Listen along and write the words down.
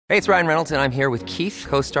Hey, it's Ryan Reynolds, and I'm here with Keith,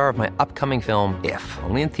 co-star of my upcoming film, If,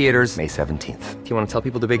 only in theaters May 17th. Do you want to tell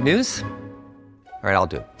people the big news? All right, I'll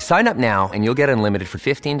do it. Sign up now and you'll get unlimited for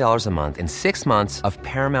 $15 a month and 6 months of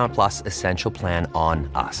Paramount Plus Essential Plan on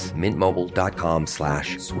us.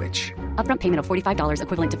 MintMobile.com/switch. Upfront payment of $45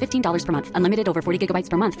 equivalent to $15 per month. Unlimited over 40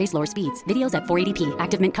 gigabytes per month. Face lower speeds. Videos at 480p.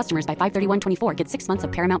 Active Mint customers by 531.24 get 6 months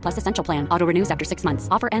of Paramount Plus Essential Plan. Auto renews after 6 months.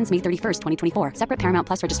 Offer ends May 31st, 2024. Separate Paramount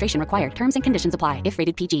Plus registration required. Terms and conditions apply if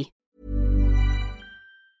rated PG.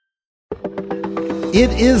 It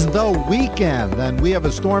is the weekend, and we have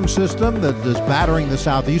a storm system that is battering the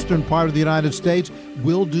southeastern part of the United States,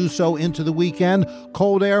 will do so into the weekend.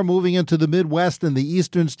 Cold air moving into the Midwest and the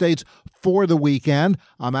eastern states for the weekend.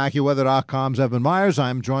 I'm AccuWeather.com's Evan Myers.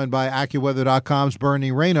 I'm joined by AccuWeather.com's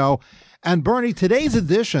Bernie Rayno. And Bernie, today's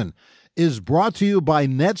edition is brought to you by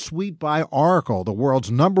NetSuite by Oracle, the world's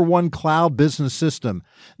 #1 cloud business system.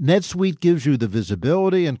 NetSuite gives you the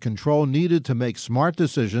visibility and control needed to make smart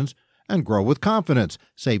decisions and grow with confidence.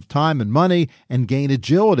 Save time and money and gain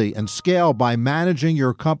agility and scale by managing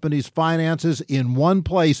your company's finances in one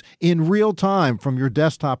place in real time from your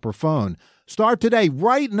desktop or phone. Start today,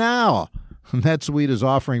 right now. NetSuite is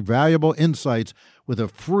offering valuable insights with a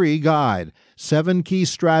free guide. 7 key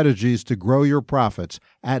strategies to grow your profits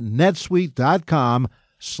at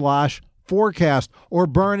netsuite.com/forecast. Or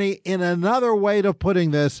Bernie, in another way to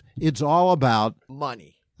putting this, it's all about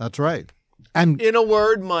money. That's right. And in a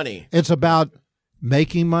word, money. It's about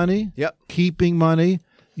making money, Yep. keeping money,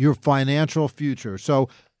 your financial future. So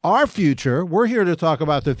our future, we're here to talk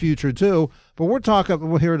about the future too, but we're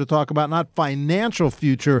here to talk about not financial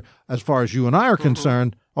future as far as you and I are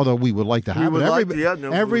concerned, although we would like to have it.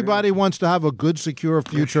 Everybody wants to have a good, secure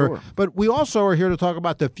future. Yeah, sure. But we also are here to talk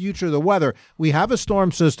about the future of the weather. We have a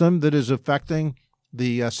storm system that is affecting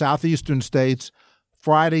the southeastern states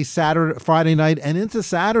Friday night, and into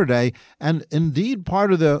Saturday, and indeed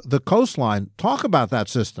part of the coastline. Talk about that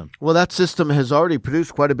system. Well, that system has already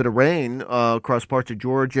produced quite a bit of rain across parts of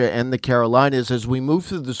Georgia and the Carolinas. As we move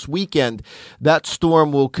through this weekend, that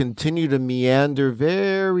storm will continue to meander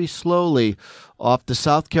very slowly off the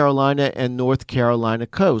South Carolina and North Carolina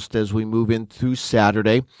coast as we move in through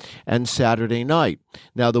Saturday and Saturday night.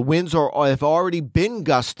 Now, the winds have already been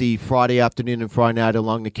gusty Friday afternoon and Friday night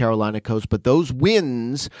along the Carolina coast, but those winds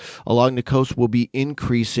along the coast will be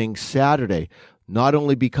increasing Saturday, not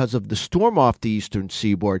only because of the storm off the eastern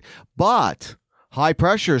seaboard, but high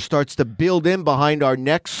pressure starts to build in behind our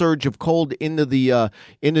next surge of cold into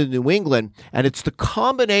New England, and it's the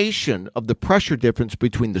combination of the pressure difference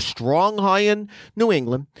between the strong high in New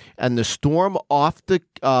England and the storm off the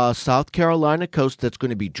South Carolina coast that's going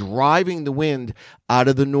to be driving the wind out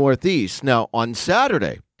of the northeast. Now, on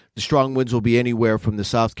Saturday, the strong winds will be anywhere from the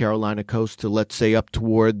South Carolina coast to, let's say, up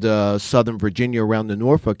toward southern Virginia around the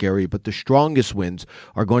Norfolk area. But the strongest winds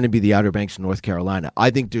are going to be the Outer Banks of North Carolina. I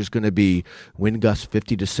think there's going to be wind gusts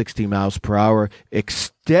 50 to 60 miles per hour,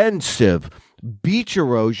 extensive beach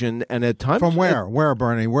erosion, and at times... From where? Where,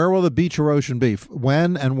 Bernie? Where will the beach erosion be?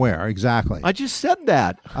 When and where exactly? I just said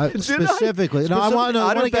that. Specifically. No, I want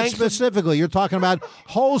to get specifically. You're talking about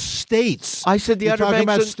whole states. I said the Outer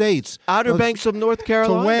Banks states. Outer Banks of North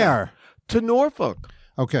Carolina. To where? To Norfolk.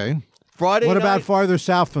 Okay. Friday What night. about farther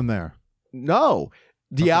south from there? No.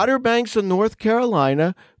 The Outer Banks of North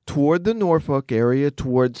Carolina toward the Norfolk area,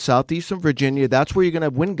 toward southeastern Virginia. That's where you're going to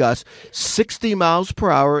have wind gusts, 60 miles per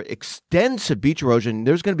hour, extensive beach erosion.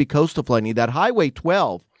 There's going to be coastal flooding. That Highway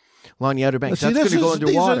 12 along the Outer Banks, that's going to go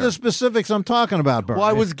underwater. These are the specifics I'm talking about, Bernie. Well,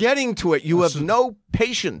 I was getting to it. You have no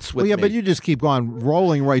patience with me. me. But you just keep on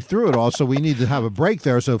rolling right through it all, so we need to have a break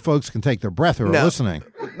there so folks can take their breath who are listening.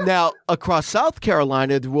 Now, across South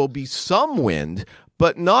Carolina, there will be some wind,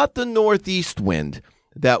 but not the northeast wind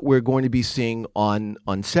that we're going to be seeing on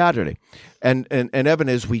Saturday. And Evan,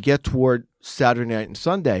 as we get toward Saturday night and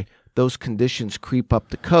Sunday, those conditions creep up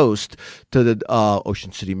the coast to the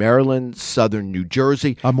Ocean City, Maryland, southern New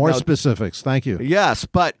Jersey. More specifics. Thank you. Yes,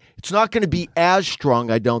 but it's not going to be as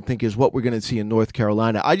strong, I don't think, as what we're going to see in North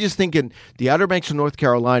Carolina. I just think in the Outer Banks of North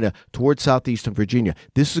Carolina towards southeastern Virginia,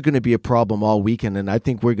 this is going to be a problem all weekend, and I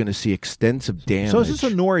think we're going to see extensive damage. So is this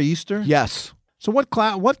a nor'easter? Yes. So what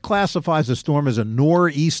classifies a storm as a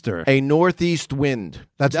nor'easter? A northeast wind.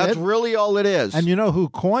 That's really all it is. And you know who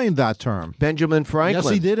coined that term? Benjamin Franklin.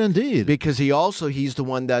 Yes, he did indeed. Because he's the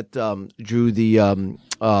one that drew the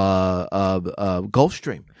Gulf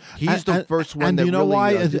Stream. He's the first one that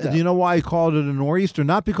really did that. Do you know why he called it a nor'easter?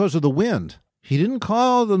 Not because of the wind. He didn't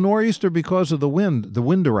call it the nor'easter because of the wind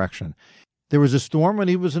direction. There was a storm when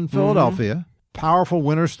he was in Philadelphia, powerful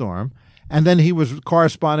winter storm. And then he was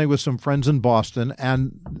corresponding with some friends in Boston,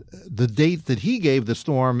 and the date that he gave the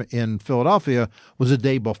storm in Philadelphia was a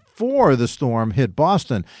day before the storm hit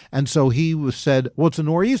Boston. And so he said, well, it's a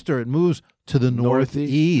nor'easter. It moves to the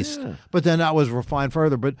northeast. Yeah. But then that was refined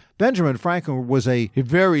further. But Benjamin Franklin was a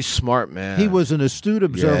very smart man. He was an astute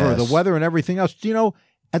observer of the weather and everything else. Do you know,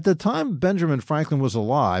 at the time Benjamin Franklin was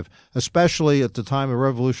alive, especially at the time of the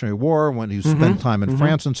Revolutionary War, when he spent time in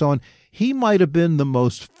France and so on, he might have been the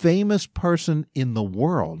most famous person in the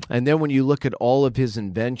world. And then when you look at all of his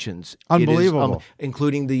inventions, unbelievable, it is,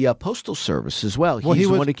 including the Postal Service as well. He's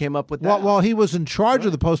the one who came up with that. Well, he was in charge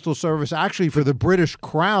of the Postal Service actually for the British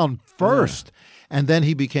Crown first. Yeah. And then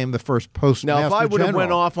he became the first postmaster general. Now, if I would have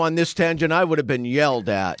went off on this tangent, I would have been yelled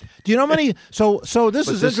at. Do you know how many? So this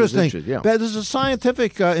is interesting. This is a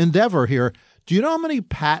scientific endeavor here. Do you know how many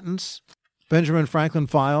patents Benjamin Franklin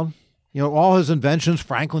filed? You know, all his inventions,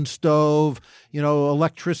 Franklin stove,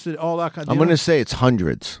 electricity, all that kind of I'm going to say it's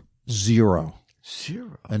hundreds. Zero.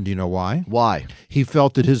 And do you know why? Why? He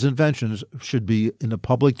felt that his inventions should be in the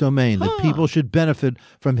public domain, that people should benefit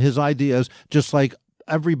from his ideas, just like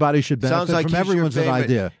everybody should benefit from everyone's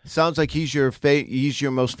idea. Sounds like he's your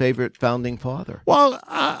most favorite founding father. Well,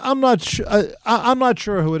 I'm not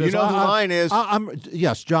sure who it is. You know who mine is?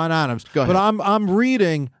 Yes, John Adams. Go ahead. But I'm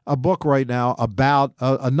reading a book right now about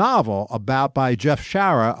a novel by Jeff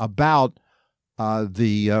Shara about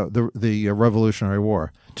the Revolutionary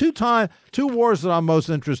War. Two wars that I'm most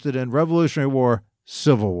interested in: Revolutionary War,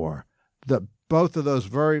 Civil War. Both of those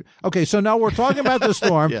okay. So now we're talking about the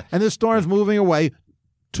storm, and this storm's moving away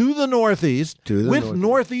to the northeast with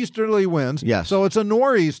northeasterly winds. Yes. So it's a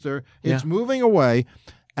nor'easter. It's moving away.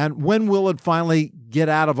 And when will it finally get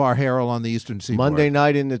out of our hair along the eastern seaboard? Monday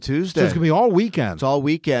night into Tuesday. So it's going to be all weekend. It's all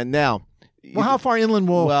weekend. Now, how far inland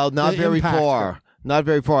will not very far. Not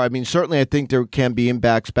very far. I mean, certainly I think there can be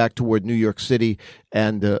impacts back toward New York City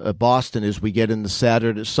and Boston as we get into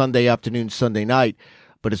Sunday afternoon, Sunday night.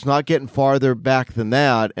 But it's not getting farther back than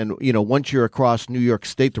that. And, once you're across New York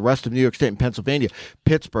State, the rest of New York State and Pennsylvania,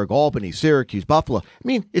 Pittsburgh, Albany, Syracuse, Buffalo, I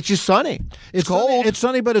mean, it's just sunny. It's cold. It's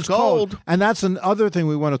sunny, but it's cold. And that's another thing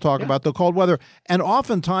we want to talk about, the cold weather. And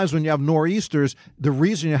oftentimes when you have nor'easters, the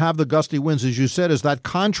reason you have the gusty winds, as you said, is that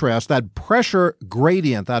contrast, that pressure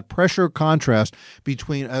gradient, that pressure contrast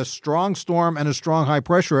between a strong storm and a strong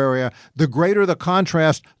high-pressure area. The greater the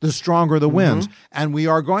contrast, the stronger the winds. And we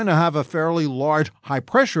are going to have a fairly large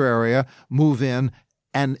high-pressure area move in,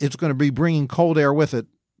 and it's going to be bringing cold air with it.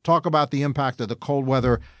 Talk about the impact of the cold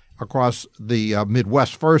weather across the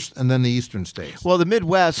Midwest first, and then the eastern states. Well, the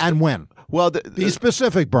Midwest. And when? Well, be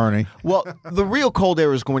specific, Bernie. Well, the real cold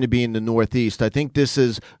air is going to be in the Northeast. I think this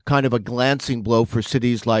is kind of a glancing blow for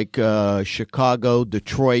cities like Chicago,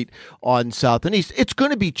 Detroit, on South and East. It's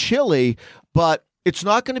going to be chilly, but it's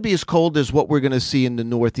not going to be as cold as what we're going to see in the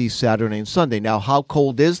Northeast Saturday and Sunday. Now, how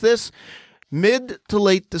cold is this? Mid to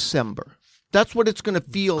late December. That's what it's going to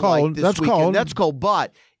feel like this weekend. Cold. That's cold,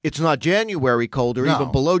 but it's not January cold or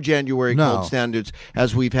even below January cold standards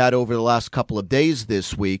as we've had over the last couple of days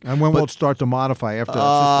this week. And when will it start to modify after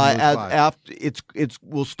that system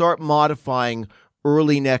we'll start modifying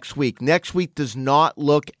early next week. Next week does not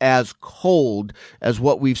look as cold as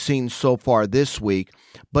what we've seen so far this week,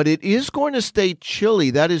 but it is going to stay chilly.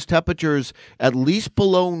 That is temperatures at least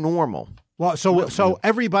below normal. Well, so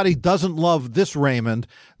everybody doesn't love this Raymond.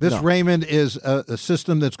 Raymond is a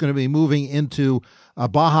system that's going to be moving into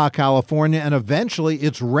Baja California, and eventually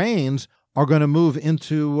its rains are going to move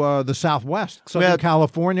into the Southwest, Southern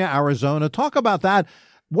California, Arizona. Talk about that.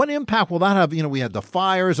 What impact will that have? We had the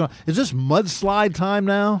fires. Is this mudslide time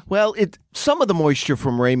now? Well, some of the moisture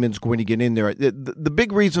from Raymond's going to get in there. The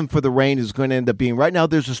big reason for the rain is going to end up being, right now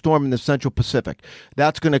there's a storm in the Central Pacific.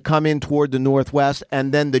 That's going to come in toward the Northwest,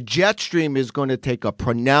 and then the jet stream is going to take a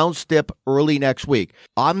pronounced dip early next week.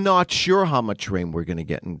 I'm not sure how much rain we're going to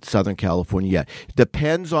get in Southern California yet.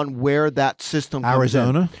 Depends on where that system comes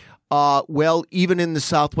Arizona? in. Well, even in the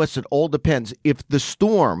Southwest, it all depends.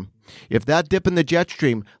 If that dip in the jet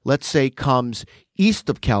stream, let's say, comes east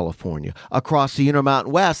of California, across the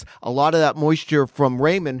Intermountain West, a lot of that moisture from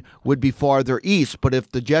Raymond would be farther east. But if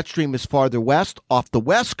the jet stream is farther west, off the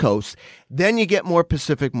West Coast, then you get more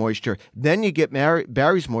Pacific moisture. Then you get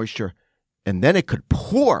Barry's moisture, and then it could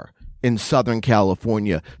pour in Southern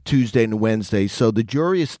California Tuesday and Wednesday. So the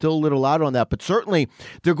jury is still a little out on that. But certainly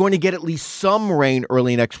they're going to get at least some rain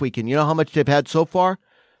early next week. And you know how much they've had so far?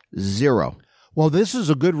 0. Well, this is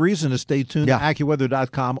a good reason to stay tuned to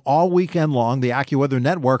AccuWeather.com all weekend long, the AccuWeather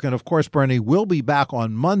Network. And, of course, Bernie, we'll be back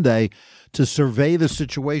on Monday to survey the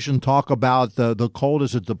situation, talk about the cold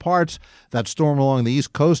as it departs. That storm along the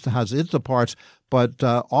East Coast as it departs. but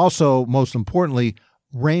also, most importantly,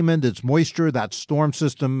 Raymond, its moisture, that storm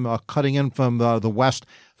system cutting in from the west,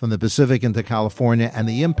 from the Pacific into California, and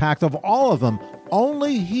the impact of all of them,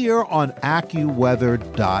 only here on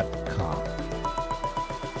AccuWeather.com.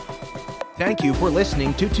 Thank you for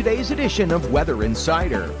listening to today's edition of Weather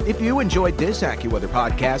Insider. If you enjoyed this AccuWeather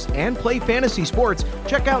podcast and play fantasy sports,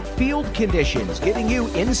 check out Field Conditions, giving you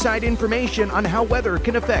inside information on how weather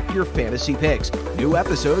can affect your fantasy picks. New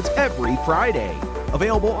episodes every Friday.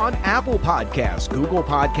 Available on Apple Podcasts, Google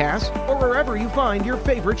Podcasts, or wherever you find your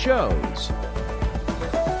favorite shows.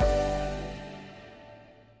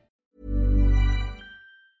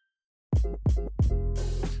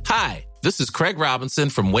 Hi, this is Craig Robinson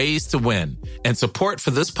from Ways to Win, and support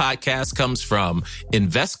for this podcast comes from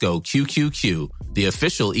Invesco QQQ, the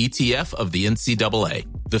official ETF of the NCAA.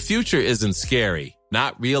 The future isn't scary.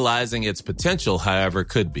 Not realizing its potential, however,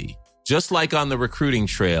 could be. Just like on the recruiting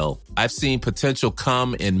trail, I've seen potential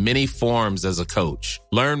come in many forms as a coach.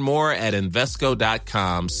 Learn more at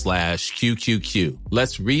Invesco.com/QQQ.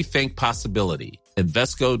 Let's rethink possibility.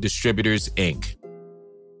 Invesco Distributors, Inc.